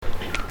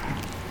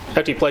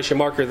After you place your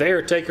marker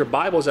there, take your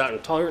Bibles out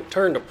and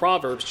turn to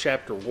Proverbs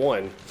chapter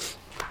 1.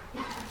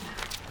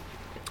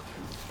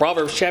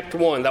 Proverbs chapter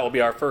 1, that will be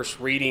our first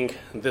reading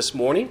this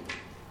morning.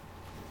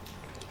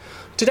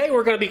 Today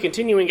we're going to be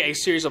continuing a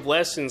series of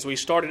lessons we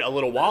started a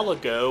little while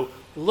ago,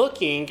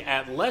 looking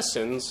at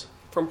lessons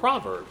from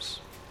Proverbs.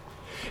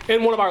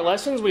 In one of our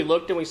lessons, we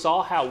looked and we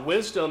saw how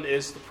wisdom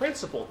is the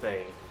principal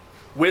thing.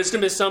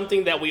 Wisdom is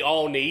something that we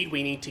all need.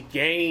 We need to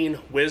gain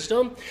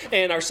wisdom.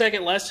 And our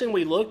second lesson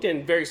we looked,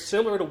 and very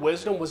similar to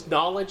wisdom, was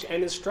knowledge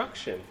and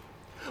instruction.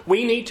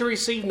 We need to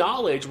receive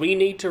knowledge. We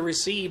need to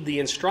receive the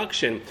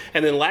instruction.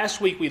 And then last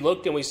week we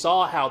looked and we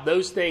saw how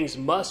those things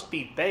must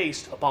be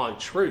based upon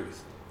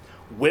truth.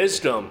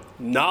 Wisdom,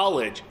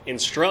 knowledge,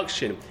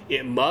 instruction,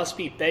 it must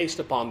be based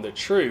upon the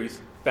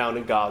truth found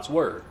in God's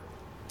Word.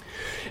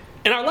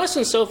 In our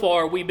lesson so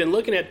far, we've been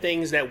looking at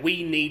things that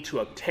we need to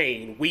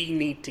obtain. We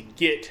need to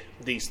get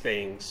these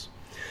things.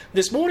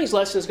 This morning's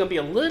lesson is going to be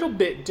a little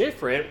bit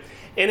different.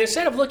 And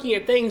instead of looking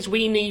at things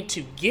we need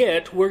to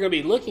get, we're going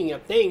to be looking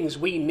at things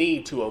we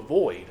need to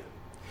avoid.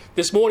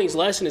 This morning's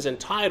lesson is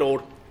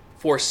entitled,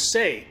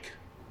 Forsake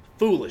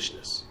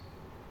Foolishness.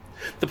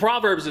 The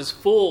Proverbs is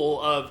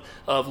full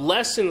of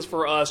lessons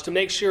for us to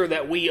make sure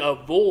that we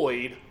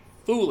avoid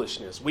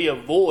foolishness. We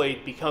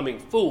avoid becoming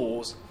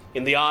fools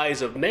in the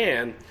eyes of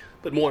man,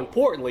 but more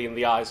importantly, in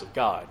the eyes of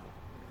God.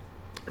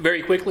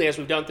 Very quickly, as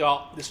we've done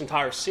throughout this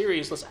entire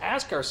series, let's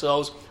ask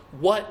ourselves,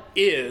 what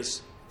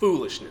is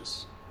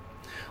foolishness?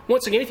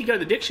 Once again, if you go to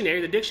the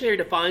dictionary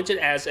defines it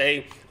as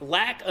a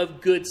lack of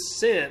good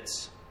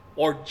sense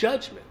or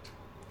judgment.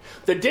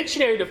 The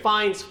dictionary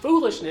defines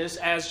foolishness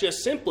as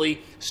just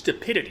simply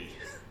stupidity.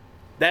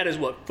 That is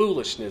what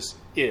foolishness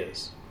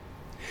is.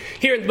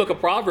 Here in the book of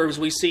Proverbs,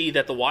 we see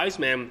that the wise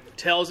man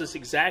tells us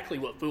exactly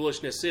what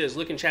foolishness is.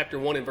 Look in chapter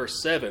 1 and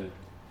verse 7.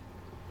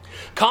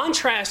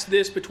 Contrast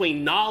this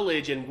between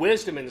knowledge and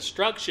wisdom and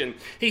instruction.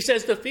 He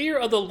says, the fear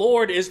of the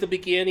Lord is the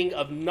beginning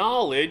of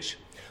knowledge,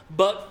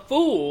 but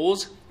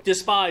fools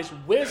despise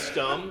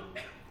wisdom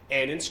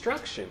and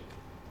instruction.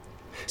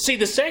 See,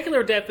 the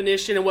secular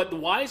definition and what the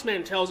wise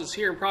man tells us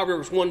here in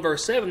Proverbs 1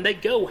 verse 7, they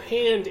go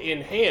hand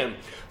in hand.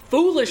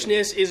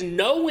 Foolishness is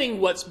knowing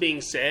what's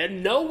being said,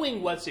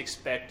 knowing what's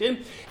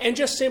expected, and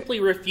just simply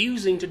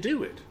refusing to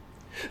do it.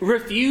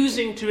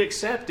 Refusing to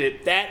accept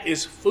it. That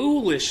is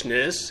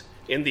foolishness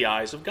in the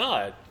eyes of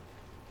God.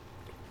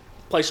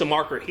 Place a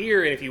marker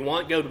here, and if you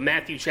want, go to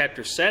Matthew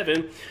chapter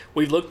 7.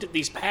 We've looked at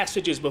these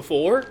passages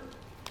before.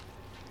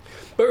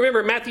 But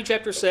remember, Matthew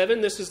chapter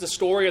 7, this is the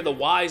story of the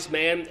wise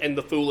man and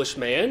the foolish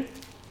man.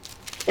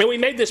 And we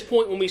made this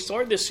point when we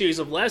started this series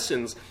of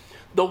lessons.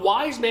 The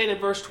wise man in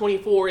verse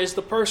 24 is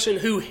the person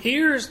who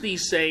hears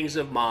these sayings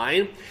of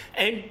mine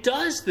and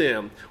does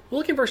them.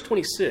 Look in verse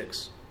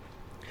 26.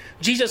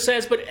 Jesus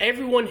says, but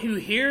everyone who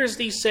hears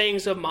these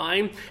sayings of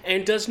mine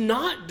and does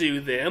not do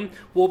them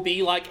will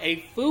be like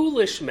a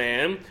foolish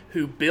man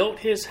who built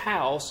his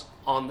house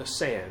on the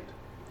sand.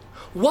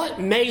 What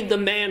made the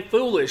man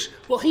foolish?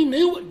 Well, he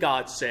knew what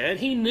God said.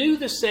 He knew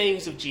the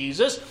sayings of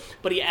Jesus,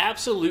 but he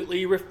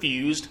absolutely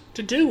refused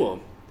to do them.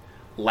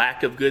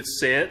 Lack of good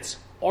sense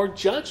or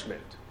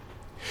judgment.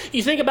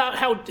 You think about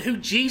who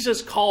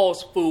Jesus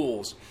calls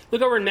fools.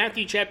 Look over in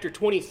Matthew chapter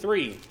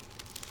 23.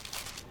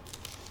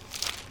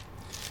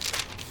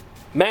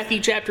 Matthew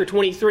chapter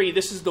 23,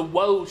 this is the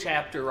woe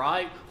chapter,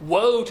 right?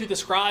 Woe to the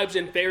scribes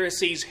and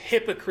Pharisees,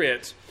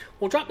 hypocrites.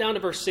 We'll drop down to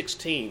verse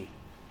 16.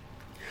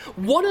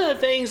 One of the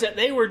things that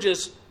they were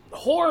just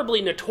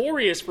horribly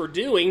notorious for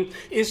doing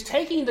is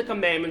taking the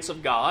commandments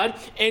of God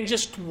and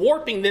just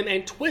warping them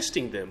and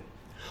twisting them.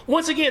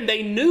 Once again,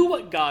 they knew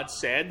what God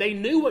said. They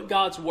knew what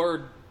God's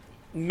word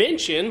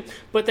mentioned,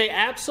 but they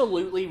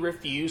absolutely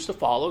refused to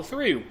follow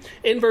through.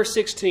 In verse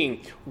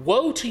 16,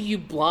 woe to you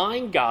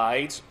blind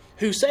guides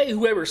who say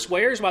whoever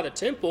swears by the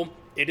temple,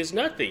 it is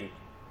nothing.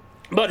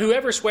 But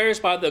whoever swears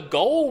by the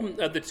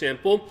gold of the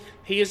temple,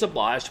 he is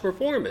obliged to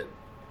perform it.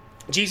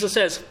 Jesus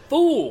says,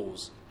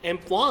 fools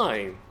and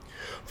blind.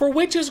 For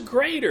which is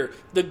greater,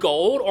 the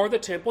gold or the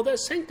temple that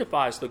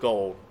sanctifies the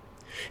gold?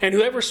 And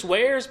whoever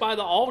swears by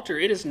the altar,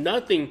 it is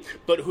nothing.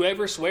 But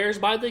whoever swears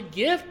by the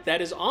gift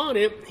that is on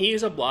it, he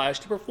is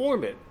obliged to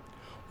perform it.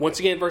 Once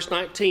again, verse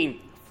 19,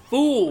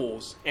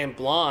 fools and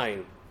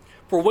blind.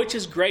 For which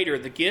is greater,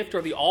 the gift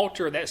or the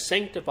altar that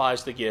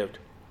sanctifies the gift?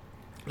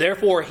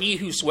 Therefore, he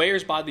who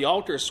swears by the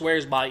altar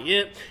swears by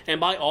it and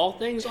by all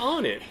things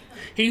on it.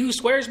 He who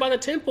swears by the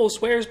temple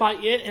swears by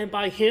it and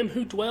by him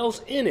who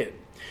dwells in it.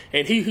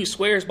 And he who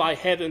swears by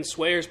heaven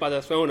swears by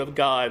the throne of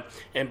God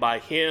and by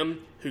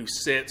him who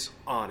sits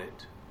on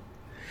it.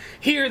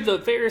 Here the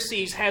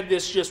Pharisees had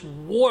this just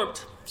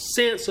warped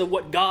sense of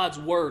what God's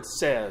word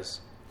says.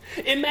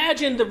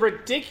 Imagine the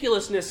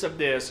ridiculousness of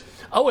this.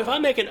 Oh, if I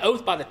make an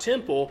oath by the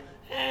temple,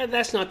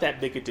 that's not that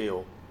big a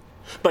deal.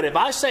 But if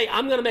I say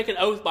I'm going to make an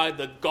oath by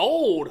the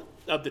gold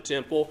of the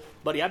temple,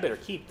 buddy, I better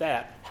keep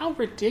that. How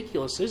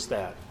ridiculous is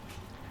that?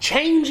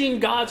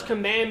 Changing God's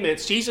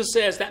commandments, Jesus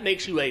says that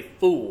makes you a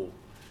fool.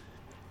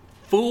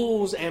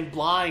 Fools and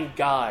blind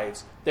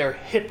guides, they're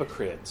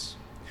hypocrites.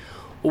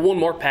 Well, one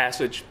more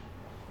passage.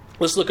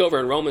 Let's look over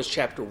in Romans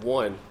chapter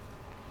 1.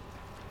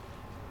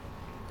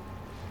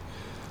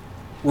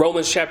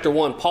 Romans chapter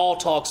 1, Paul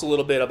talks a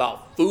little bit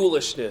about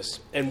foolishness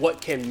and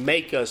what can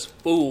make us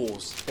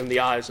fools in the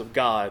eyes of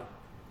God.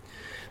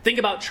 Think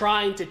about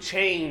trying to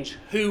change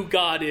who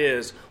God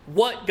is,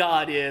 what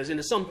God is,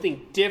 into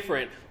something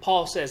different.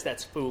 Paul says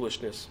that's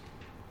foolishness.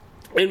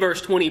 In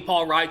verse 20,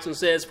 Paul writes and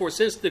says, "For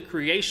since the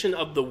creation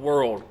of the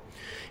world,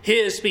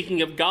 His,"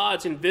 speaking of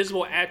God's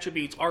invisible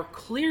attributes, "are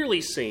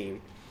clearly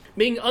seen,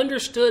 being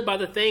understood by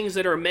the things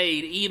that are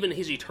made, even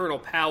His eternal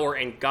power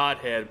and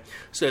Godhead,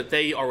 so that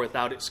they are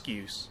without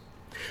excuse.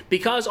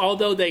 Because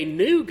although they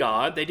knew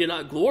God, they did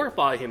not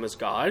glorify Him as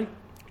God,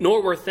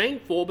 nor were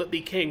thankful, but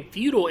became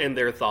futile in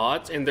their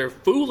thoughts, and their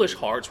foolish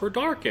hearts were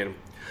darkened.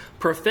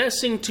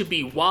 Professing to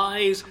be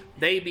wise,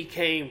 they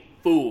became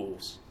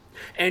fools,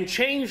 and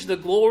changed the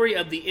glory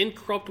of the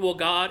incorruptible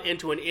God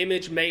into an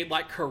image made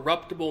like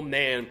corruptible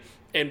man,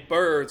 and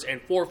birds, and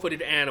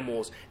four-footed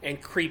animals,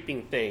 and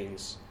creeping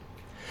things."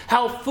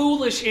 How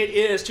foolish it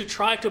is to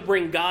try to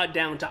bring God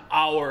down to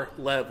our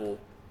level,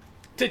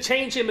 to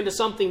change Him into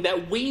something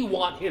that we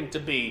want Him to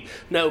be.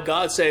 No,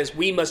 God says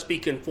we must be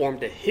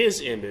conformed to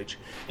His image,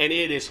 and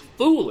it is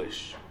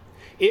foolish.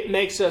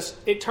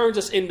 It turns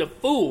us into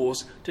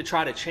fools to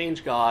try to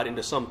change God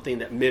into something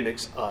that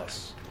mimics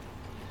us.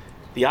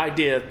 The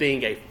idea of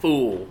being a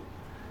fool,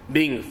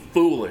 being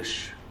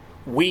foolish,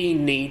 we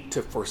need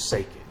to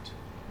forsake it.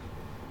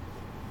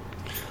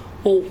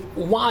 Well,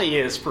 why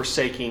is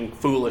forsaking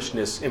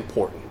foolishness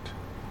important?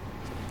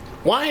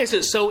 Why is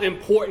it so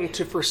important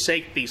to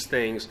forsake these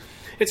things?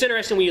 It's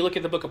interesting when you look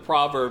at the book of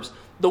Proverbs,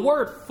 the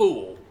word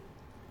fool,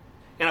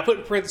 and I put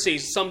in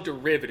parentheses some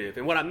derivative,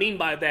 and what I mean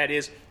by that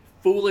is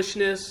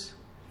foolishness,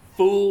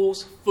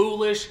 fools,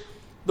 foolish.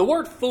 The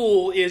word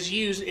fool is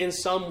used in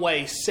some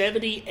way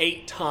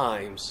 78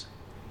 times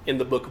in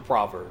the book of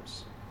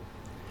Proverbs.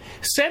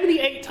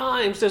 78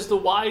 times does the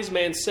wise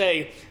man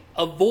say,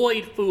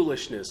 avoid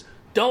foolishness.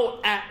 Don't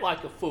act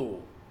like a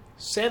fool.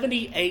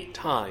 78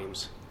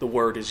 times the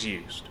word is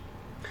used.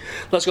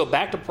 Let's go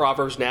back to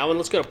Proverbs now, and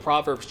let's go to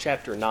Proverbs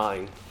chapter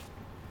 9.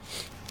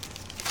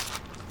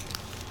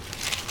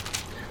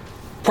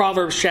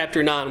 Proverbs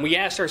chapter 9. We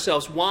asked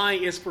ourselves, why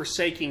is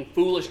forsaking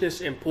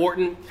foolishness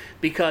important?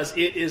 Because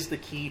it is the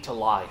key to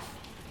life.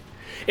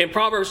 In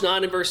Proverbs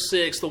 9 and verse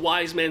 6, the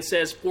wise man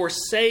says,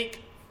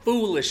 "Forsake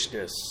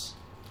foolishness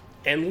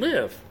and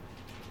live,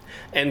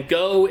 and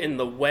go in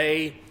the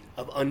way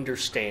of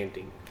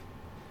understanding."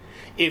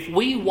 If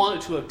we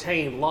want to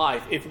obtain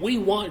life, if we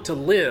want to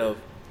live,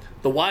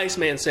 the wise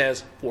man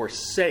says,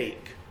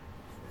 forsake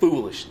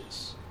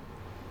foolishness.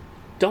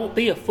 Don't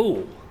be a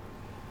fool.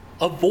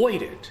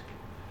 Avoid it.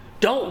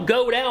 Don't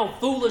go down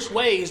foolish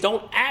ways.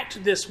 Don't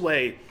act this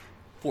way.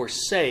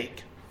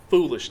 Forsake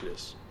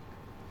foolishness.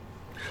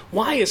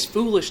 Why is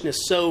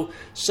foolishness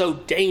so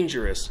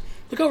dangerous?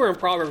 Look over in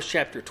Proverbs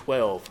chapter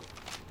 12.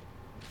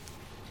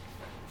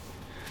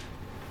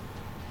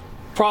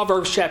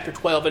 Proverbs chapter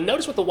 12, and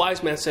notice what the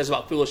wise man says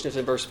about foolishness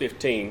in verse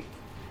 15.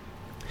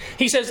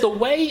 He says, "The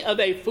way of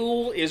a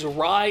fool is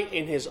right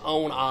in his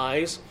own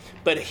eyes,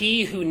 but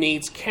he who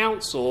needs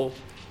counsel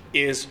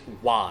is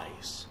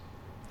wise."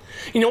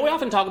 You know, we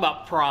often talk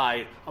about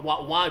pride,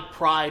 about why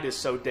pride is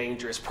so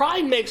dangerous.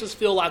 Pride makes us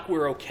feel like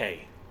we're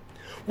okay.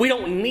 We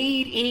don't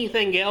need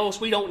anything else.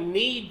 We don't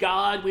need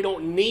God. We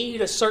don't need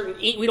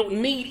we don't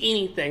need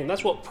anything.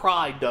 That's what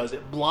pride does.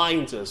 It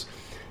blinds us.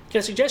 Can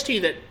I suggest to you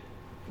that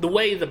the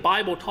way the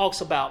Bible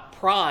talks about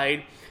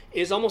pride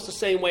is almost the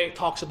same way it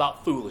talks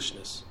about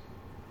foolishness?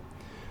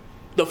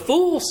 The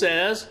fool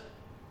says,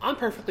 I'm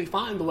perfectly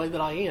fine the way that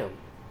I am.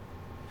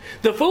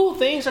 The fool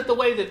thinks that the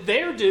way that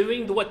they're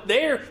doing,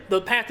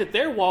 the path that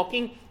they're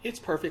walking, it's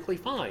perfectly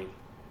fine.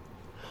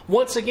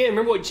 Once again,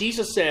 remember what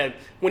Jesus said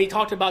when He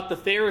talked about the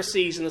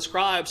Pharisees and the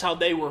scribes, how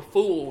they were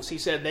fools. He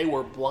said they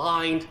were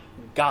blind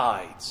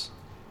guides.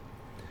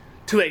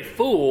 To a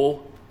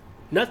fool,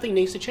 nothing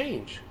needs to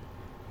change.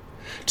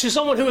 To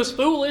someone who is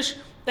foolish,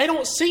 they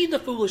don't see the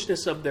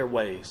foolishness of their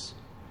ways.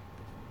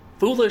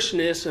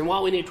 Foolishness, and why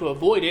we need to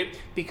avoid it,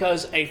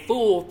 because a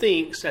fool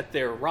thinks that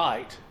they're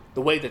right.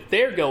 The way that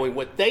they're going,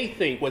 what they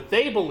think, what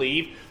they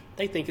believe,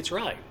 they think it's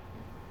right.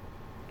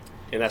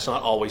 And that's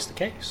not always the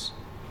case.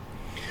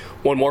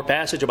 One more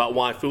passage about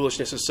why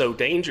foolishness is so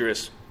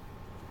dangerous.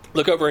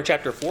 Look over in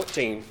chapter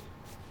 14.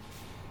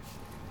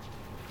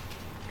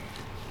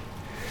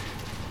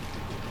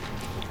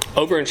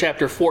 Over in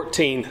chapter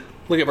 14,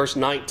 look at verse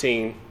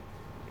 19.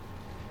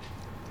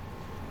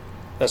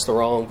 That's the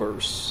wrong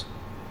verse.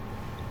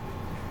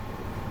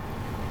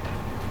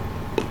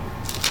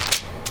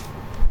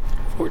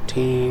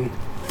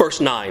 Verse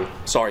 9.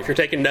 Sorry, if you're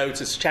taking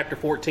notes, it's chapter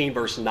 14,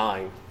 verse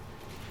 9.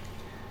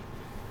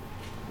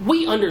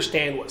 We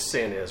understand what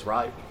sin is,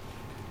 right?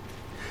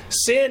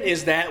 Sin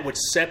is that which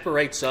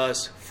separates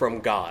us from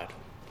God.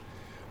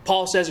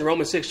 Paul says in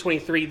Romans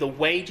 6:23, the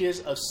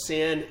wages of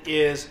sin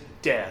is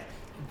death.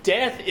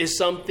 Death is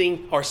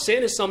something, or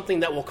sin is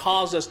something that will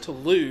cause us to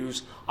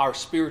lose our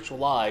spiritual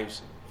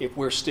lives if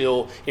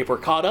we're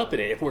caught up in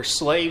it, if we're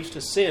slaves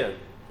to sin.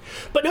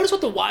 But notice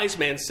what the wise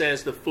man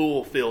says the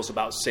fool feels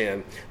about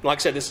sin. Like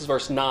I said, this is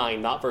verse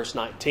 9, not verse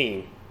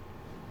 19.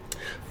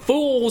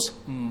 Fools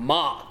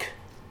mock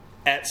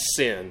at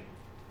sin.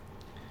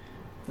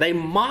 They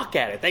mock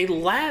at it. They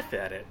laugh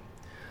at it.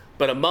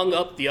 But among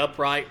the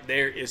upright,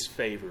 there is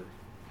favor.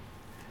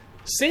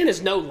 Sin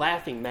is no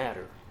laughing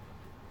matter.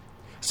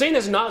 Sin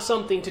is not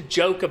something to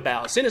joke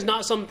about. Sin is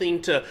not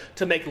something to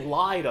make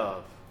light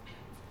of.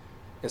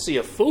 And see,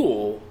 a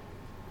fool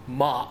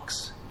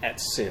mocks at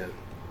sin.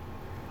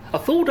 A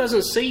fool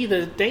doesn't see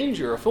the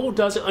danger. A fool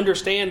doesn't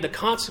understand the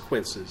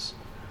consequences.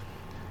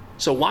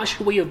 So why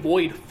should we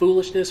avoid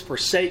foolishness,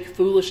 forsake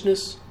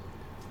foolishness?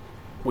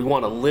 We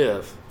want to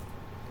live.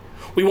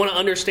 We want to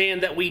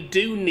understand that we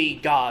do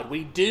need God.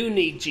 We do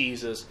need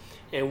Jesus.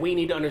 And we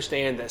need to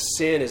understand that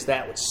sin is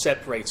that which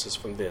separates us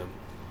from them.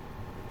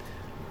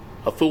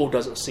 A fool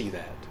doesn't see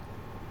that.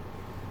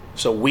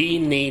 So we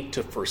need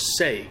to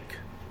forsake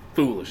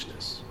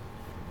foolishness.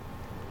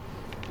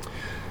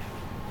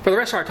 For the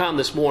rest of our time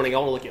this morning, I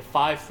want to look at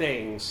 5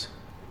 things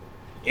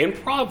in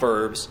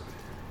Proverbs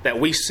that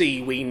we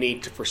see we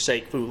need to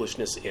forsake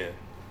foolishness in.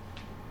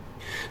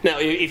 Now,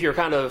 if you're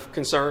kind of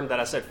concerned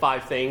that I said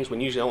 5 things when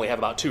you usually only have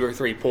about 2 or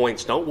 3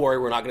 points, don't worry,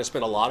 we're not going to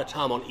spend a lot of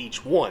time on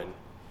each one.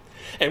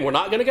 And we're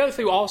not going to go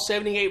through all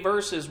 78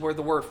 verses where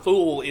the word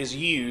fool is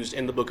used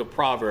in the book of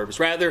Proverbs.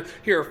 Rather,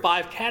 here are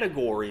 5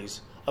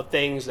 categories of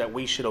things that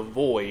we should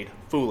avoid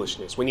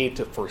foolishness. We need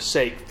to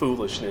forsake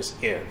foolishness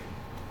in.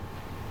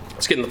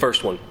 Let's get in the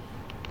first one.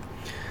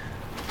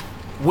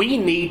 We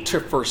need to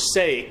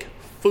forsake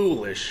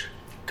foolish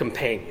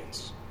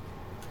companions.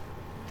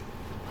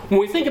 When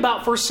we think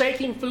about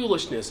forsaking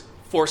foolishness,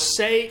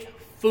 forsake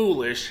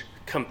foolish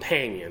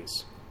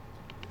companions.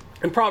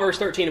 In Proverbs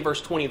 13 and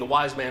verse 20, the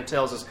wise man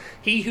tells us,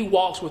 "He who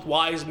walks with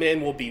wise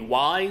men will be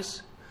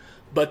wise,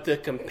 but the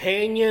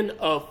companion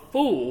of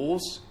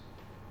fools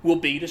will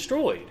be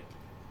destroyed."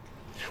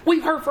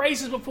 We've heard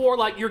phrases before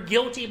like, "You're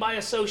guilty by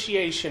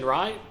association,"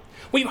 right?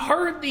 We've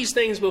heard these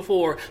things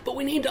before, but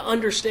we need to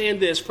understand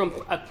this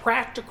from a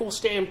practical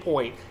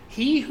standpoint.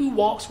 He who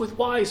walks with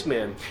wise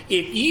men.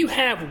 If you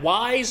have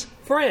wise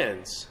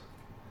friends,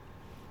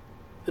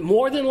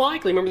 more than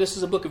likely, remember this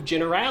is a book of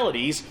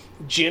generalities,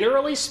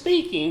 generally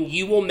speaking,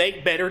 you will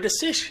make better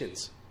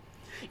decisions.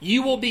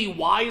 You will be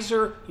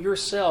wiser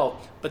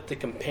yourself, but the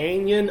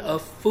companion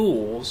of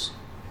fools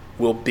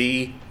will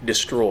be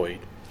destroyed.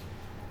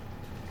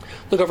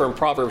 Look over in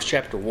Proverbs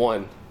chapter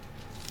 1.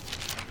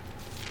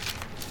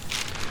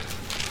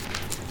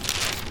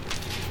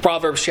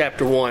 Proverbs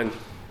chapter 1.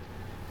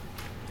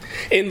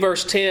 In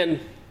verse 10,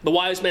 the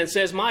wise man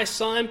says, "My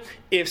son,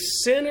 if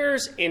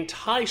sinners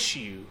entice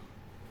you,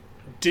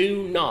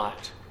 do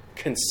not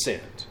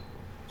consent."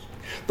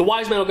 The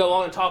wise man will go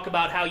on and talk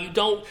about how you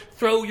don't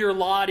throw your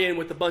lot in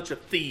with a bunch of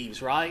thieves,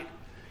 right?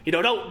 You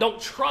know,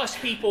 don't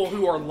trust people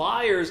who are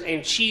liars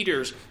and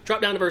cheaters.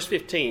 Drop down to verse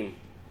 15.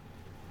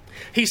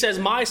 He says,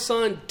 "My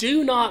son,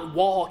 do not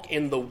walk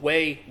in the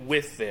way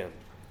with them.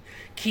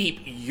 Keep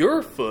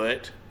your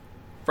foot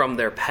from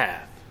their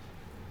path."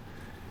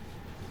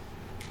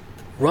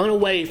 Run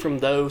away from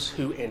those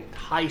who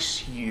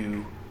entice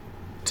you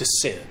to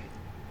sin.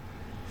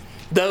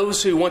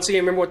 Those who, once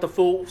again, remember what the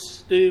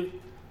fools do?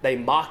 They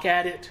mock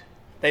at it.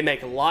 They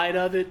make light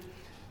of it.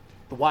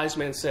 The wise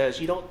man says,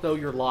 you don't throw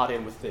your lot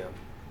in with them.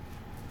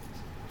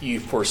 You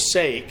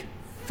forsake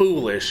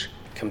foolish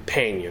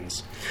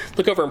companions.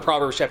 Look over in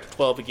Proverbs chapter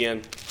 12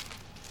 again.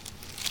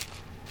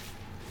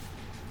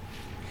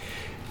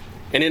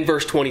 And in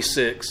verse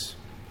 26,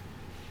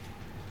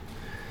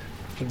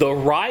 "The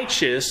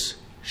righteous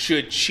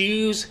should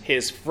choose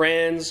his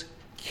friends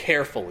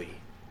carefully,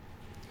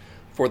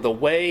 for the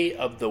way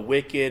of the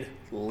wicked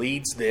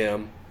leads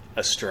them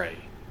astray."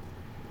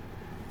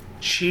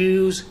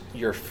 Choose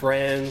your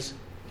friends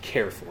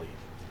carefully.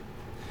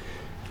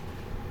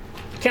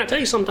 Can I tell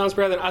you sometimes,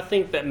 brethren, I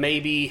think that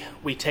maybe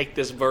we take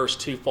this verse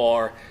too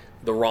far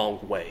the wrong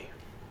way.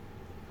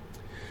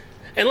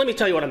 And let me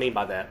tell you what I mean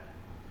by that.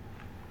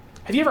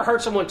 Have you ever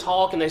heard someone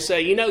talk and they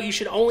say, you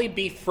should only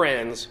be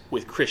friends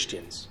with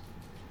Christians?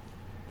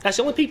 That's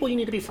the only people you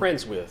need to be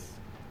friends with.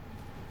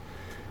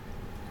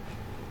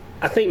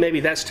 I think maybe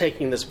that's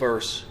taking this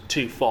verse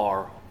too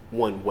far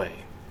one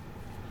way.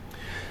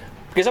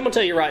 Because I'm going to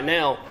tell you right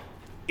now,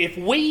 if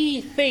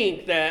we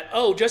think that,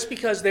 just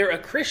because they're a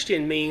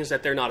Christian means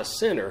that they're not a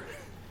sinner,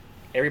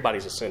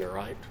 everybody's a sinner,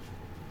 right?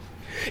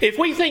 If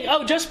we think,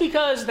 just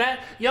because that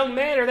young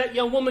man or that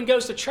young woman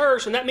goes to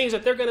church and that means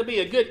that they're going to be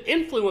a good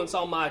influence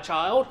on my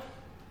child,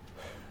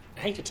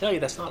 I hate to tell you,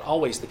 that's not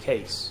always the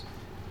case.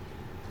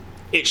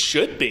 It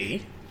should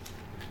be.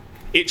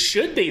 It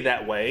should be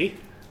that way,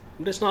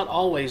 but it's not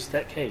always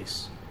that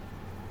case.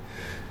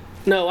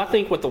 No, I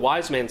think what the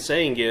wise man's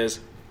saying is,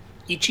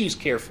 you choose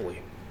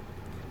carefully.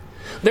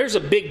 There's a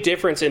big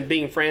difference in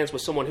being friends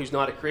with someone who's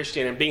not a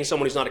Christian and being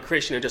someone who's not a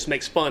Christian and just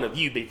makes fun of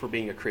you for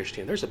being a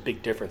Christian. There's a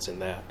big difference in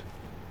that.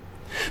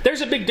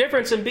 There's a big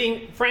difference in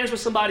being friends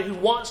with somebody who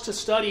wants to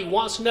study,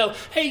 wants to know,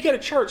 hey, you go to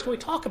church, can we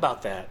talk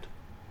about that?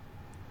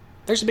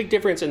 There's a big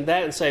difference in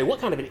that and say, what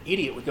kind of an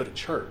idiot would go to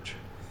church?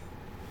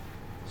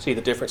 See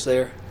the difference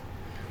there?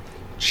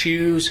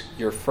 Choose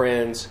your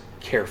friends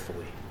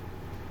carefully.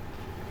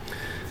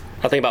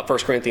 I think about 1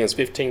 Corinthians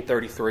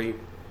 15:33.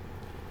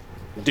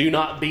 Do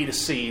not be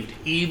deceived.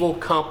 Evil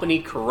company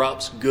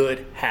corrupts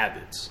good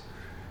habits.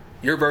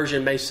 Your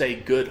version may say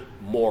good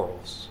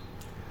morals.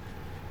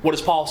 What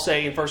does Paul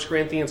say in 1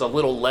 Corinthians? A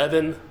little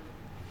leaven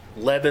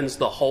leavens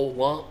the whole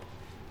lump.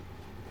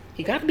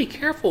 You got to be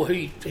careful who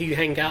you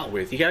hang out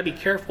with. You got to be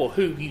careful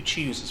who you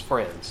choose as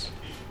friends.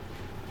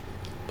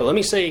 But let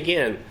me say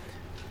again,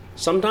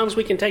 sometimes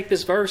we can take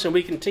this verse and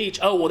we can teach,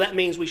 oh, well, that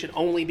means we should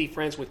only be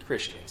friends with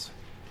Christians.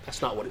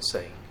 That's not what it's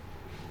saying.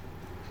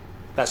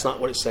 That's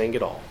not what it's saying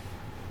at all.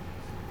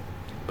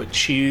 But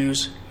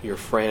choose your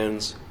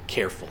friends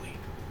carefully.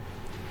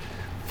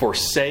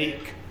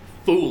 Forsake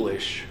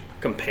foolish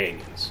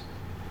companions.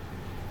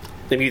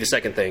 Let me give you the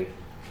second thing.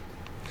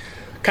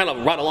 Kind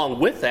of right along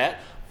with that,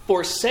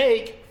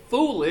 forsake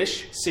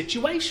foolish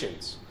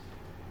situations.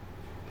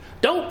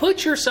 Don't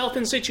put yourself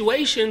in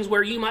situations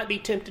where you might be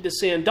tempted to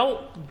sin.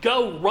 Don't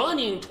go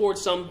running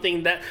towards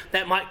something that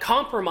might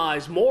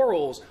compromise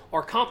morals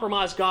or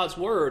compromise God's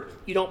word.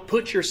 You don't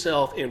put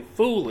yourself in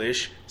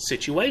foolish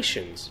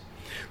situations.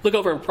 Look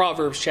over in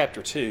Proverbs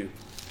chapter 2.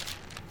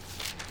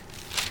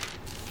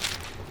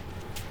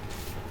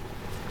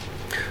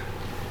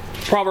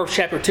 Proverbs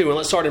chapter 2, and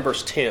let's start in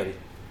verse 10.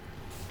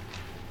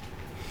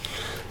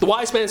 The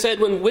wise man said,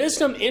 when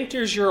wisdom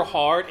enters your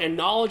heart and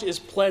knowledge is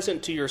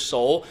pleasant to your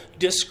soul,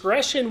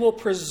 discretion will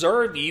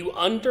preserve you,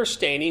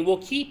 understanding will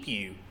keep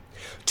you.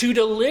 To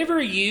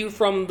deliver you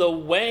from the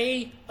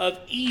way of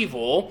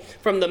evil,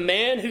 from the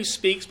man who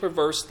speaks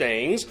perverse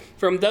things,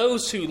 from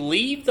those who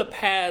leave the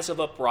paths of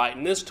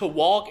uprightness to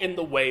walk in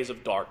the ways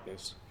of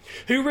darkness,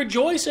 who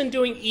rejoice in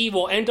doing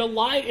evil and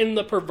delight in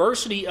the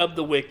perversity of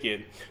the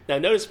wicked. Now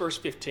notice verse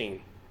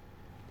 15.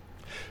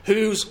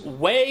 Whose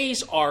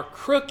ways are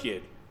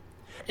crooked,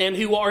 and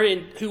who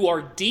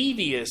are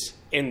devious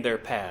in their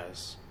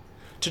paths,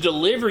 to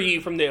deliver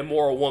you from the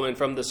immoral woman,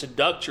 from the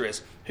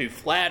seductress who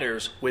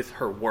flatters with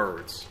her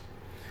words.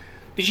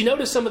 Did you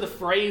notice some of the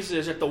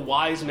phrases that the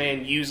wise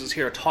man uses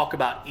here to talk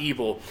about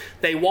evil?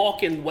 They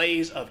walk in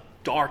ways of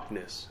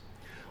darkness.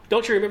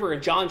 Don't you remember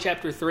in John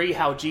chapter 3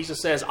 how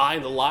Jesus says, I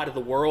am the light of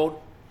the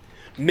world?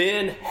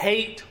 Men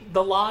hate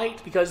the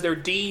light because their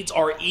deeds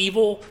are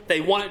evil. They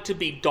want it to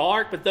be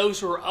dark, but those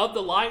who are of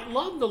the light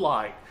love the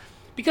light,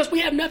 because we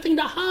have nothing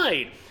to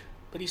hide.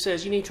 But he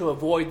says you need to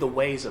avoid the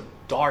ways of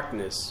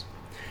darkness.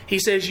 He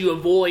says you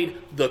avoid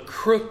the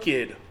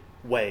crooked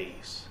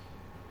ways.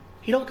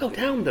 You don't go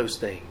down those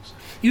things.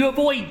 You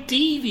avoid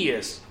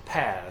devious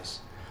paths.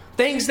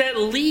 Things that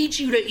lead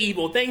you to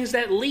evil. Things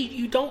that lead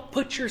you. Don't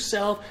put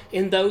yourself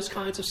in those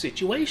kinds of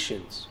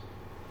situations.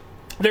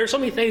 There are so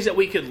many things that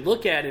we could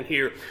look at in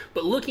here.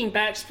 But looking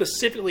back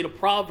specifically to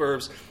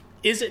Proverbs,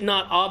 is it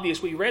not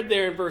obvious? We read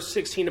there in verse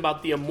 16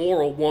 about the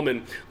immoral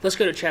woman. Let's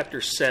go to chapter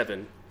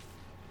 7.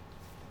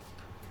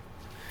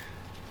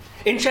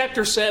 In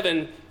chapter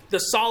 7, the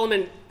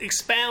Solomon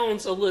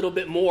expounds a little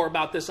bit more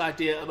about this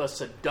idea of a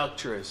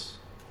seductress,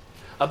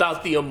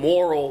 about the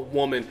immoral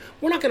woman.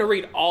 We're not going to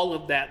read all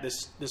of that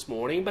this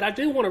morning, but I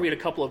do want to read a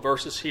couple of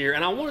verses here,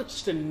 and I want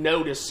us to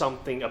notice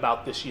something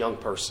about this young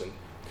person.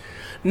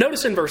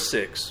 Notice in verse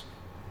 6.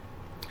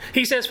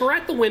 He says, for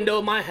at the window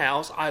of my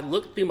house I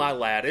looked through my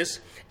lattice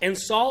and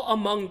saw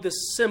among the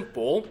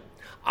simple,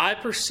 I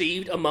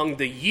perceived among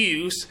the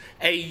youths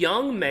a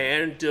young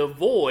man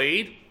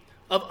devoid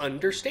of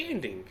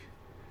understanding.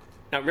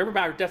 Now remember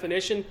by our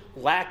definition,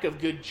 lack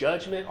of good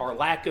judgment or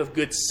lack of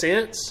good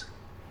sense.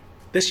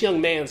 This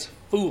young man's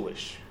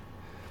foolish.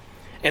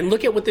 And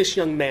look at what this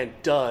young man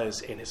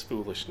does in his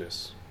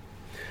foolishness.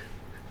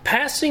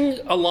 Passing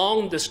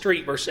along the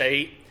street, verse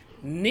 8,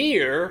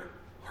 near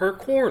her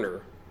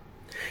corner,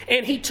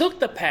 and he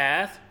took the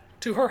path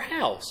to her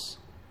house.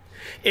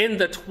 In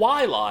the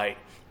twilight,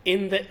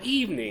 in the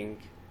evening,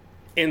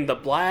 in the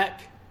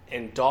black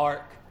and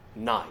dark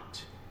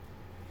night.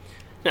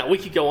 Now, we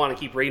could go on and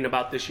keep reading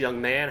about this young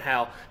man,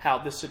 how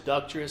this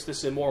seductress,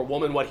 this immoral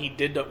woman, what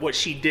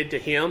she did to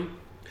him.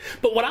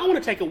 But what I want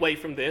to take away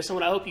from this, and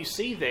what I hope you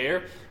see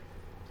there,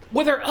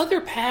 were there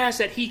other paths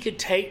that he could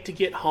take to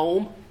get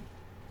home?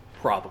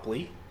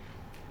 Probably.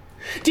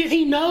 Did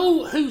he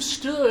know who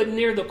stood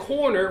near the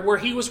corner where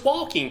he was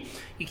walking?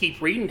 You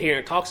keep reading here,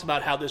 and it talks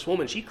about how this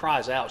woman, she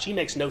cries out. She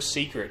makes no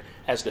secret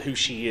as to who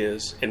she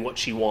is and what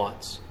she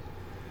wants.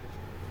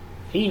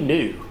 He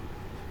knew.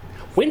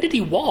 When did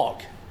he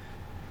walk?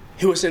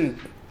 It was in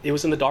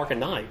the dark of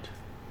night.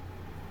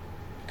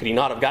 Could he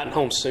not have gotten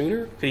home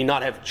sooner? Could he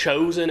not have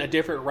chosen a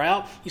different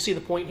route? You see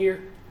the point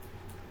here?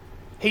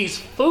 He's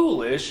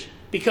foolish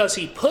because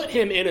he put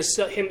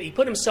himself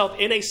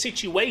in a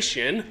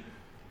situation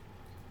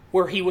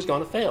where he was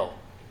going to fail.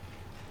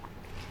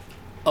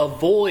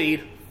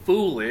 Avoid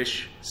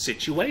foolish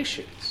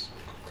situations.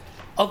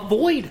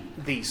 Avoid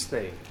these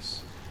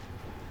things.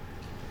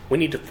 We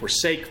need to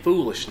forsake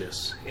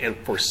foolishness and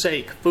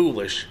forsake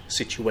foolish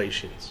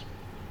situations.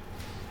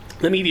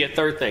 Let me give you a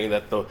third thing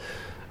that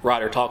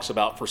writer talks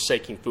about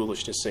forsaking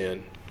foolishness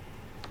in.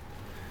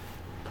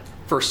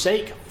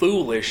 Forsake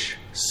foolish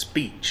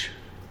speech.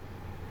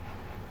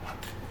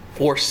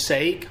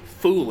 Forsake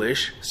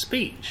foolish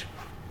speech.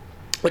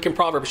 Look in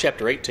Proverbs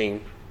chapter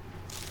 18.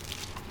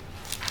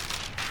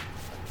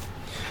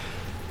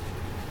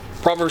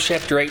 Proverbs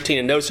chapter 18,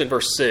 and notice in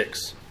verse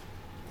 6.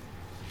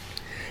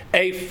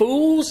 A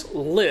fool's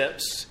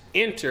lips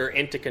enter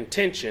into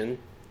contention,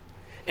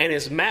 and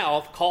his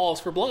mouth calls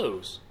for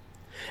blows.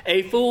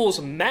 A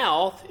fool's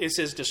mouth is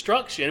his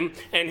destruction,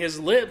 and his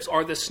lips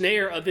are the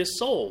snare of his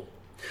soul.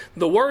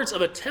 The words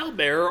of a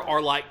talebearer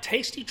are like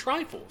tasty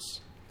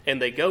trifles,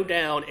 and they go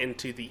down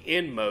into the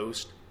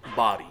inmost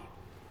body.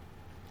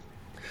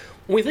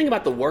 When we think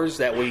about the words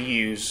that we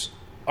use,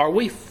 are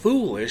we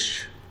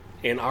foolish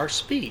in our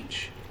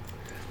speech?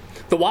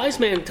 The wise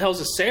man tells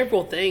us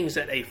several things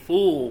that a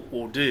fool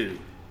will do.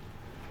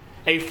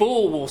 A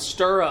fool will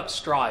stir up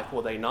strife,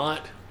 will they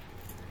not?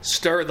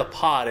 Stir the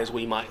pot, as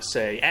we might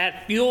say.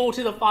 Add fuel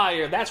to the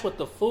fire. That's what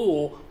the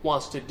fool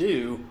wants to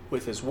do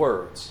with his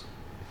words.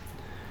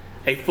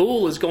 A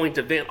fool is going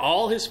to vent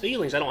all his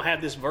feelings. I don't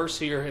have this verse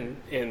here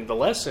in the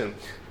lesson,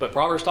 but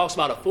Proverbs talks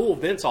about a fool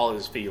vents all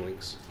his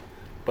feelings,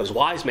 but his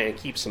wise man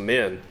keeps them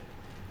in.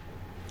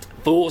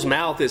 Fool's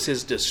mouth is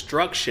his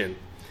destruction.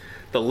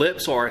 The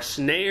lips are a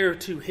snare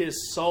to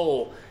his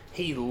soul.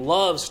 He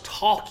loves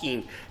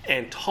talking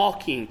and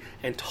talking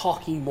and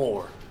talking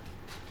more.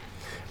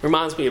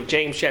 Reminds me of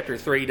James chapter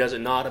 3, does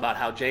it not, about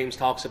how James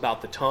talks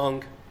about the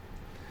tongue?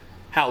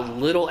 How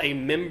little a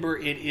member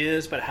it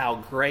is, but how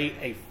great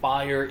a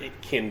fire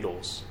it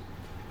kindles.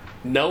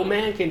 No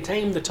man can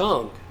tame the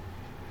tongue.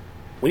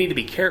 We need to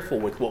be careful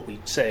with what we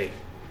say.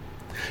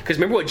 Because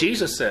remember what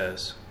Jesus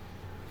says.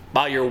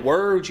 By your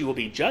words you will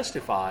be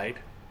justified,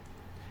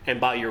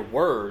 and by your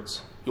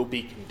words you'll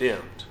be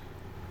condemned.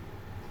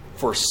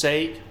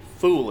 Forsake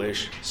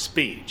foolish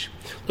speech.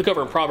 Look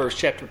over in Proverbs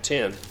chapter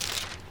 10.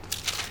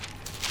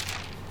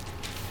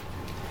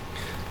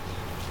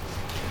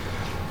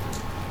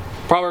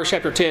 Proverbs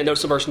chapter 10,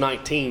 notice in verse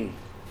 19.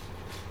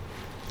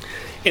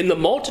 In the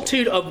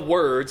multitude of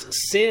words,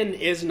 sin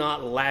is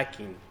not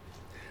lacking,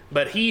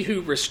 but he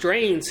who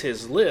restrains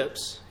his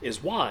lips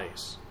is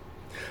wise.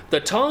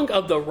 The tongue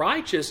of the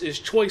righteous is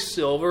choice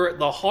silver,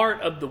 the heart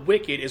of the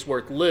wicked is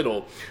worth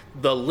little.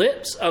 The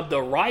lips of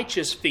the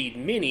righteous feed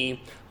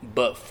many,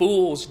 but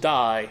fools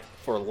die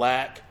for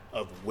lack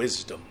of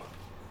wisdom.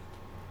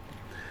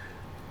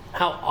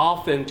 How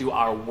often do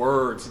our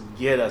words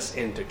get us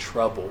into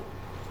trouble?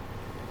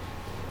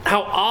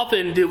 How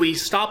often do we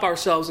stop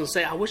ourselves and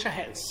say, I wish I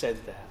hadn't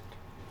said that.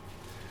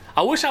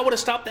 I wish I would have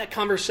stopped that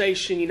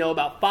conversation,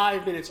 about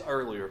 5 minutes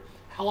earlier.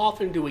 How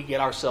often do we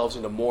get ourselves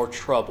into more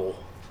trouble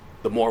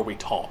the more we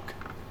talk?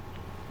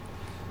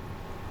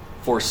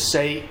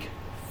 Forsake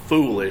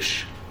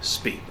foolish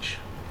speech.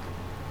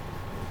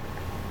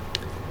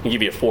 I'll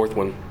give you a fourth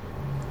one.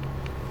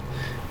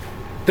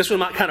 This one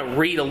might kind of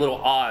read a little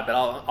odd, but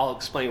I'll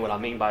explain what I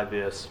mean by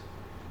this.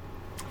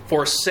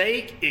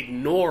 Forsake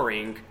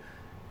ignoring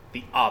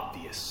the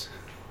obvious.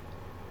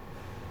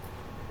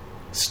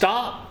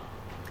 Stop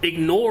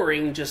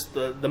ignoring just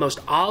the most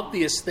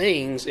obvious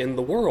things in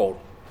the world.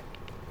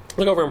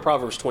 Look over in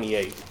Proverbs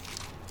 28.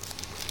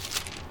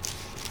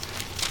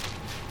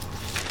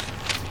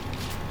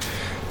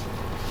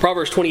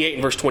 Proverbs 28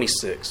 and verse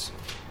 26.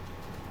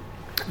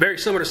 Very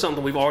similar to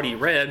something we've already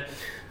read.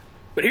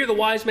 But here the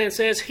wise man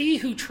says, he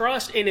who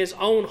trusts in his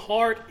own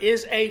heart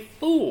is a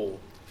fool,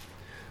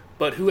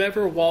 but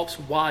whoever walks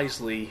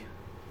wisely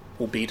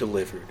will be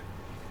delivered.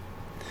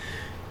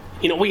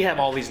 We have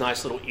all these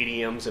nice little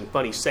idioms and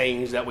funny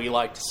sayings that we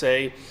like to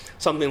say.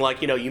 Something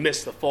like, you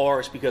missed the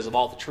forest because of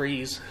all the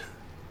trees.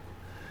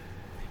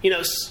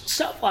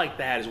 Stuff like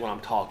that is what I'm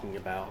talking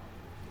about.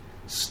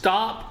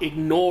 Stop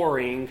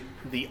ignoring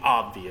the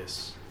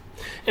obvious.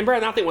 And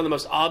Brad, I think one of the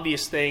most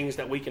obvious things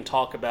that we can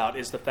talk about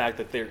is the fact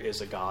that there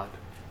is a God.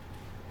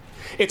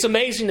 It's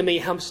amazing to me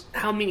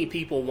how many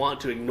people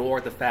want to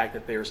ignore the fact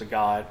that there's a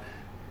God.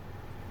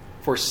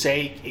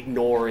 Forsake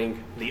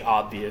ignoring the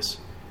obvious.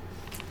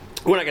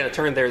 We're not going to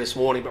turn there this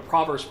morning, but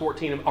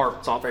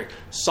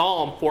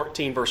Psalm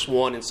 14 verse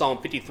 1 and Psalm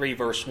 53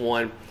 verse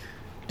 1,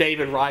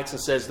 David writes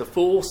and says, the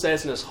fool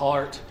says in his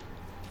heart,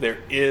 there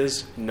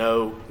is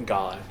no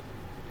God.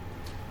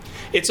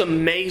 It's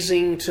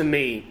amazing to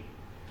me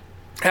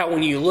how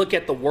when you look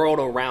at the world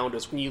around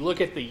us, when you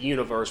look at the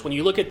universe, when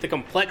you look at the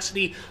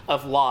complexity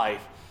of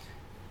life,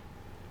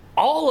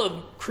 all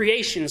of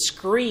creation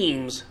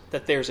screams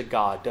that there's a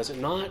God, does it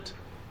not?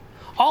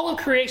 All of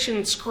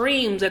creation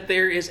screams that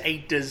there is a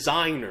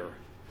designer.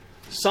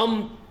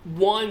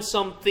 Someone,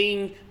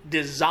 something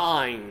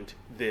designed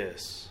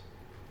this.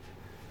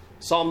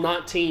 Psalm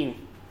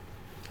 19.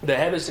 The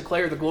heavens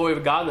declare the glory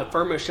of God, and the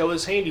firmament show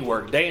his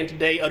handiwork. Day unto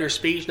day utter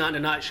speech, night unto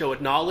night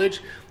showeth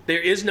knowledge. There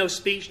is no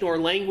speech nor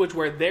language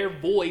where their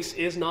voice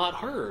is not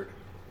heard.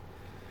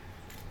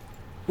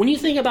 When you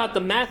think about the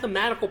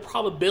mathematical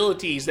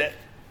probabilities that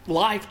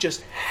life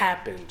just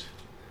happened,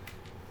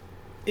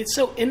 it's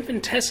so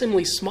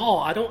infinitesimally small.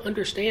 I don't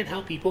understand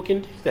how people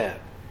can do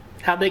that.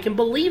 how they can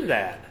believe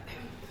that.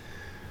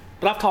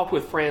 But I've talked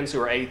with friends who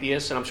are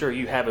atheists, and I'm sure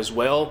you have as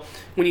well.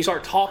 When you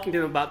start talking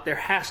to them about there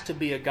has to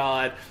be a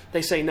God,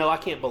 they say, no, I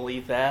can't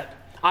believe that.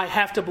 I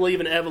have to believe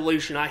in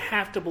evolution. I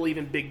have to believe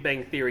in Big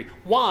Bang Theory.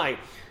 Why?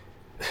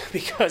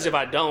 Because if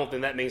I don't,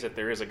 then that means that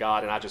there is a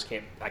God, and I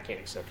can't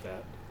accept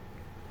that.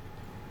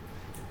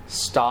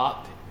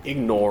 Stop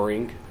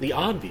ignoring the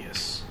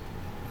obvious.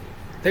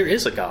 There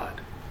is a God.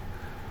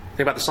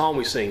 Think about the song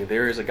we sing.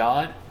 There is a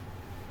God.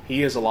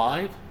 He is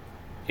alive.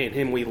 In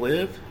Him we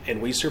live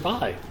and we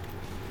survive.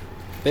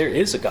 There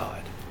is a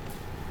God.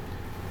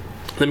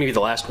 Let me read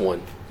the last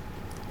one.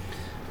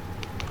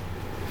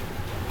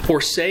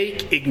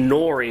 Forsake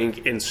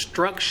ignoring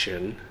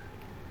instruction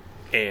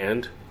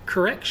and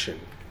correction.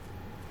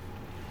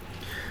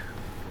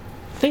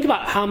 Think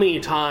about how many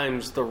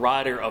times the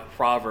writer of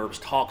Proverbs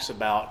talks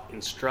about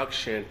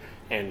instruction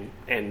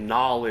and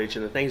knowledge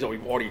and the things that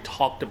we've already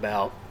talked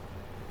about.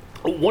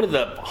 One of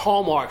the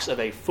hallmarks of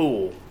a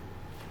fool,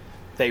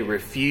 they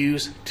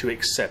refuse to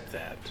accept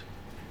that.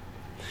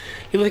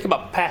 You think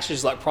about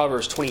passages like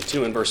Proverbs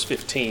 22 and verse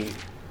 15.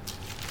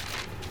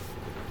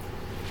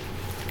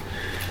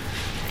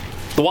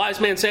 The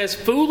wise man says,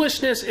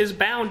 foolishness is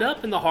bound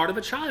up in the heart of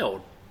a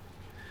child.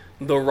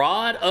 The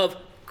rod of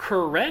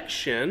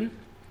correction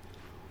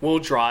will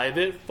drive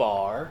it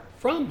far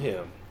from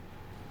him.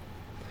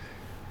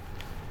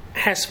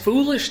 Has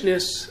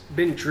foolishness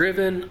been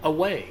driven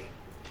away?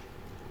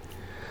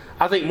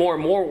 I think more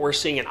and more what we're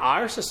seeing in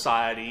our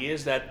society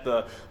is that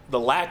the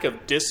lack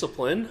of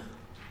discipline,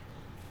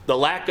 the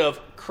lack of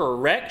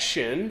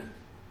correction,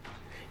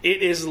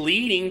 it is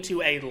leading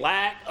to a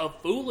lack of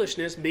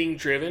foolishness being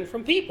driven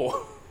from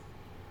people.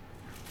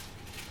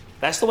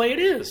 That's the way it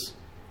is.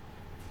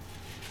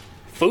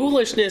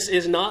 Foolishness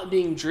is not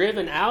being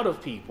driven out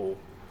of people.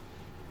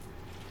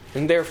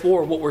 And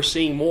therefore, what we're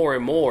seeing more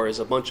and more is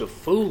a bunch of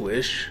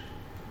foolish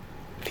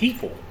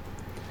people.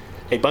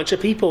 A bunch of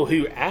people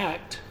who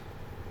act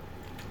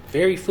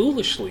very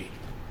foolishly.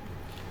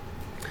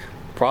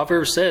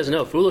 Proverbs says,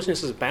 no,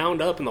 foolishness is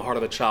bound up in the heart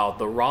of a child.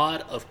 The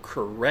rod of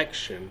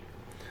correction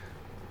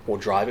will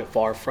drive it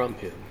far from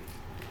him.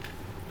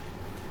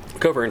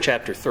 Look over in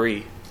chapter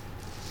 3.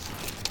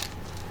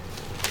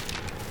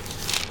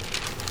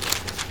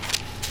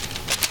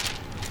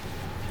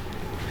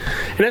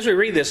 And as we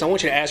read this, I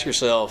want you to ask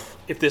yourself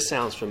if this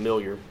sounds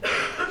familiar.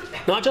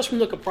 Not just from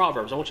the book of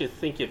Proverbs. I want you to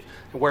think of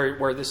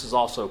where this is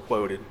also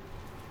quoted.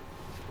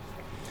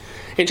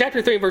 In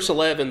chapter 3, verse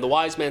 11, the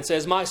wise man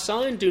says, my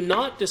son, do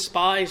not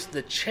despise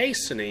the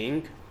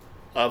chastening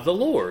of the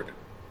Lord,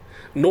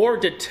 nor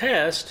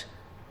detest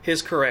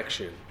his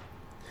correction.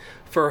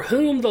 For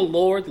whom the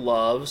Lord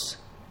loves,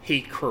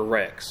 he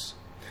corrects,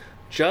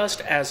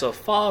 just as a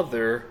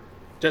father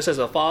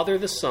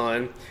the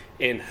son,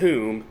 in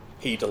whom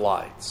he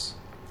delights.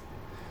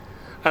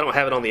 I don't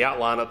have it on the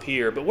outline up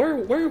here, but where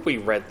have we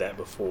read that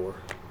before?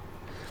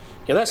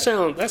 Yeah, that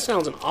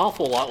sounds an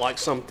awful lot like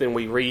something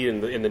we read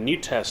in the New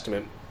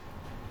Testament,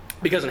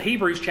 because in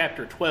Hebrews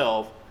chapter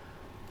 12,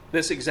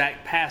 this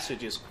exact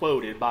passage is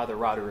quoted by the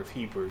writer of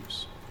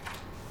Hebrews.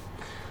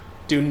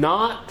 Do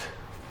not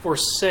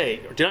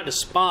forsake, or do not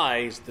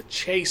despise the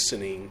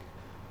chastening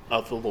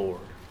of the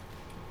Lord.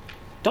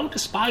 Don't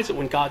despise it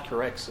when God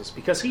corrects us,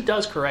 because He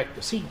does correct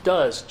us. He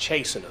does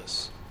chasten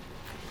us.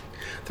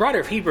 The writer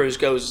of Hebrews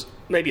goes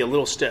maybe a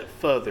little step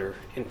further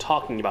in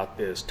talking about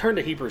this. Turn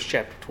to Hebrews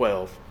chapter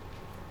 12.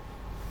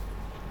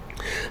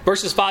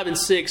 Verses 5 and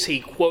 6, he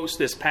quotes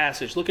this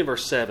passage. Look at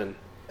verse 7.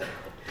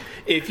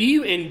 If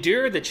you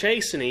endure the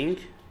chastening,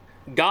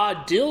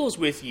 God deals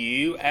with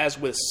you as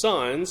with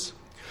sons.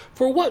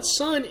 For what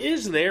son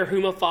is there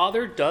whom a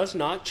father does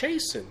not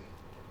chasten?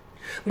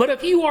 But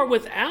if you are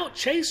without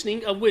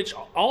chastening, of which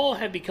all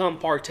have become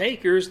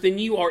partakers, then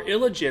you are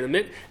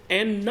illegitimate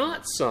and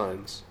not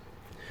sons.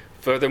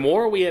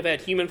 Furthermore, we have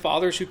had human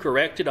fathers who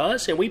corrected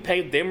us, and we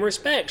paid them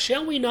respect.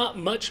 Shall we not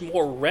much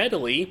more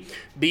readily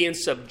be in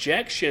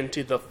subjection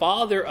to the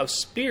Father of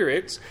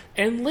spirits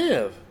and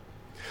live?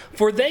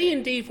 For they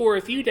indeed for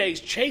a few days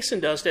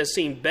chastened us as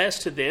seemed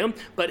best to them,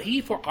 but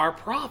He for our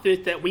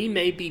profit, that we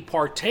may be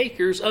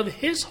partakers of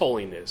His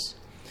holiness.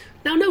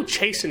 Now no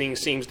chastening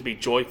seems to be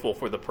joyful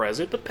for the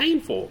present, but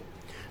painful.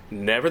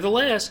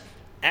 Nevertheless,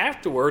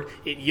 afterward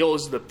it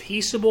yields the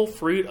peaceable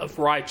fruit of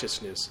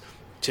righteousness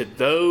to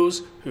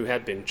those who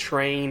have been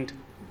trained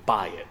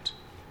by it.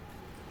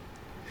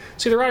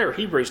 See, the writer of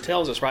Hebrews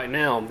tells us right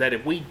now that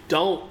if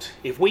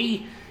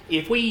we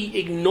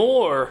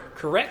ignore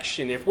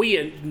correction, if we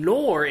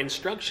ignore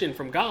instruction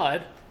from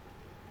God,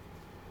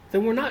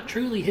 then we're not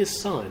truly His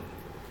son.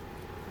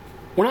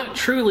 We're not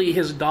truly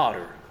His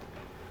daughter.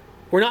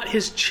 We're not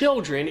His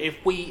children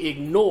if we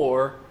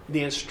ignore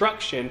the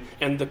instruction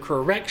and the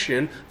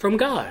correction from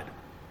God.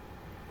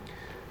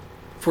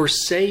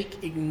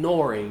 Forsake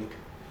ignoring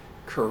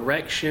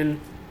correction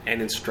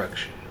and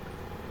instruction.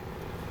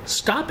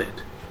 Stop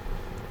it.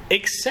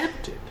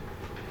 Accept it.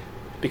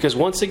 Because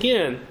once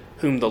again,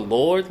 whom the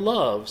Lord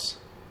loves,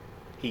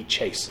 He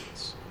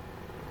chastens.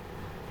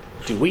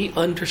 Do we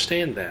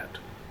understand that?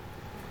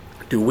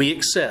 Do we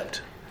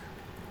accept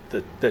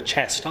the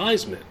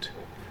chastisement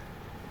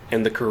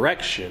and the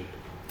correction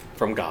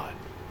from God?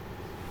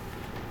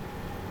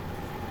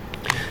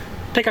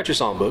 Take out your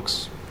psalm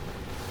books.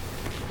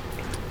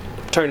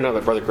 Turn to another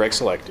Brother Greg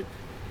selected.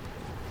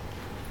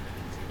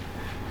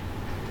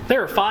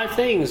 There are 5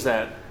 things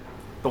that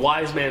the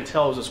wise man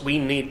tells us we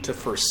need to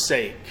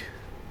forsake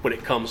when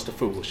it comes to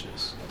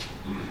foolishness.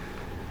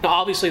 Now,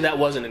 obviously, that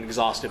wasn't an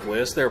exhaustive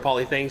list. There are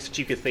probably things that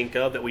you could think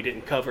of that we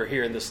didn't cover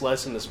here in this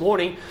lesson this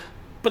morning.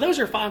 But those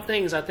are 5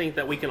 things I think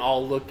that we can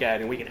all look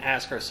at and we can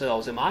ask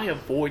ourselves, am I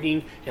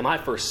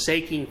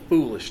forsaking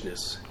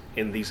foolishness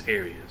in these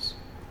areas?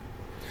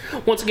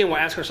 Once again, we'll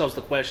ask ourselves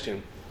the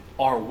question,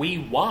 are we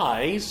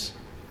wise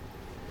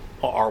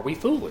or are we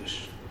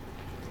foolish?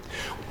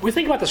 When we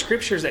think about the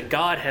scriptures that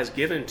God has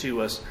given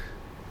to us,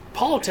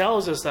 Paul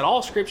tells us that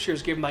all scripture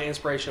is given by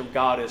inspiration of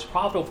God is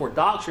profitable for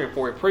doctrine,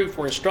 for reproof,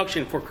 for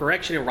instruction, for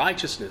correction in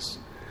righteousness,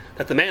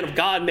 that the man of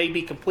God may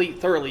be complete,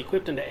 thoroughly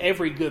equipped unto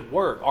every good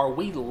work. Are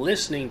we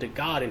listening to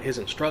God and His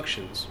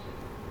instructions?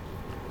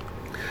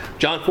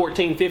 John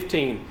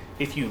 14:15,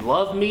 if you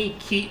love me,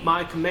 keep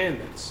my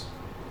commandments.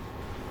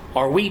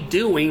 Are we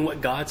doing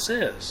what God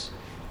says?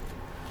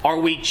 Are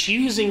we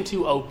choosing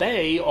to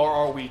obey or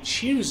are we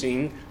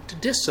choosing to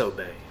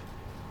disobey?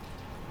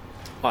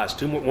 I'll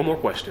ask one more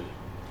question.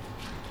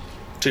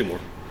 2 more.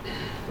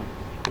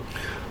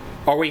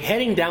 Are we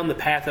heading down the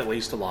path that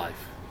leads to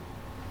life?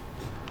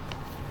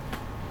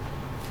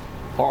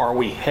 Or are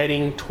we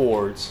heading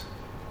towards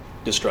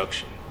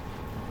destruction?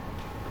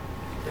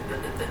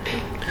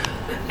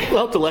 I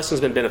hope the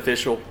lesson's been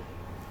beneficial.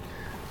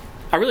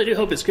 I really do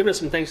hope it's given us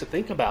some things to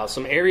think about,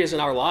 some areas in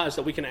our lives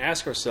that we can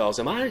ask ourselves,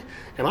 am I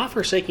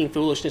forsaking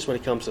foolishness when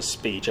it comes to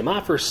speech? Am I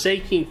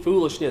forsaking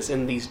foolishness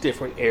in these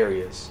different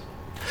areas?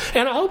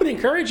 And I hope it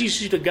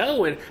encourages you to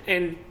go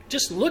and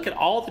just look at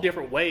all the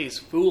different ways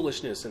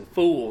foolishness and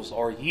fools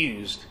are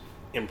used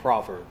in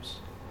Proverbs.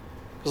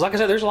 Because like I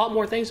said, there's a lot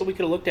more things that we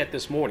could have looked at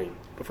this morning.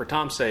 But for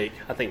time's sake,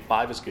 I think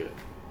 5 is good.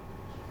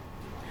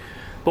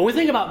 But when we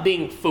think about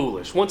being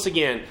foolish, once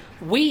again,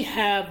 we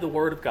have the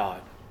Word of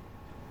God.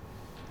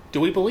 Do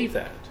we believe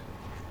that?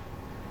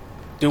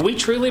 Do we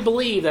truly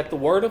believe that the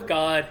Word of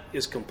God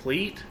is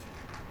complete?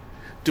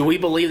 Do we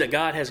believe that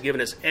God has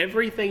given us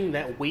everything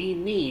that we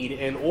need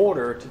in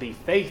order to be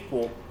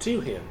faithful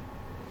to Him?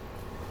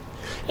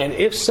 And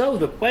if so,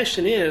 the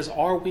question is,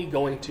 are we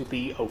going to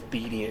be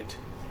obedient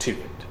to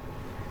it?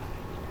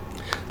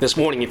 This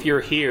morning, if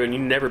you're here and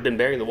you've never been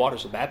buried in the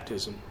waters of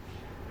baptism,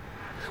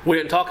 we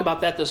didn't talk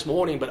about that this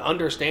morning, but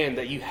understand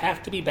that you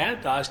have to be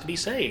baptized to be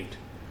saved.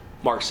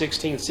 Mark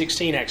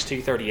 16:16, Acts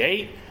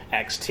 2:38,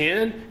 Acts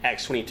 10,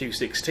 Acts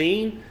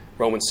 22:16,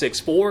 Romans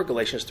 6:4,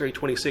 Galatians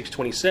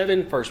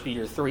 3:26-27, 1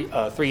 Peter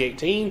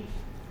 3:18,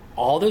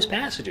 all those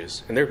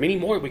passages. And there are many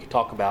more we could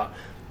talk about.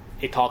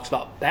 It talks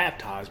about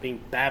baptized,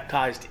 being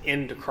baptized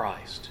into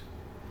Christ.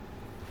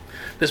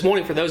 This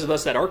morning, for those of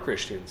us that are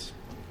Christians,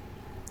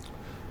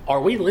 are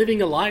we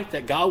living a life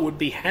that God would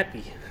be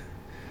happy?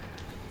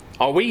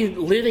 Are we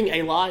living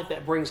a life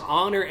that brings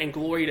honor and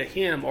glory to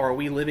Him, or are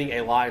we living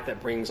a life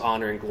that brings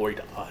honor and glory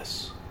to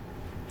us?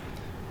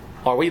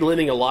 Are we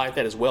living a life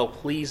that is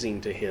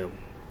well-pleasing to Him?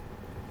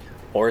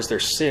 Or is there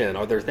sin?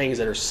 Are there things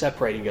that are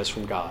separating us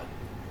from God?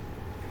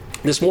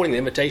 This morning, the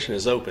invitation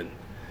is open.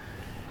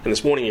 And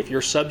this morning, if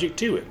you're subject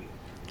to it,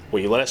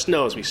 will you let us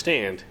know as we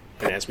stand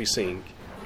and as we sing?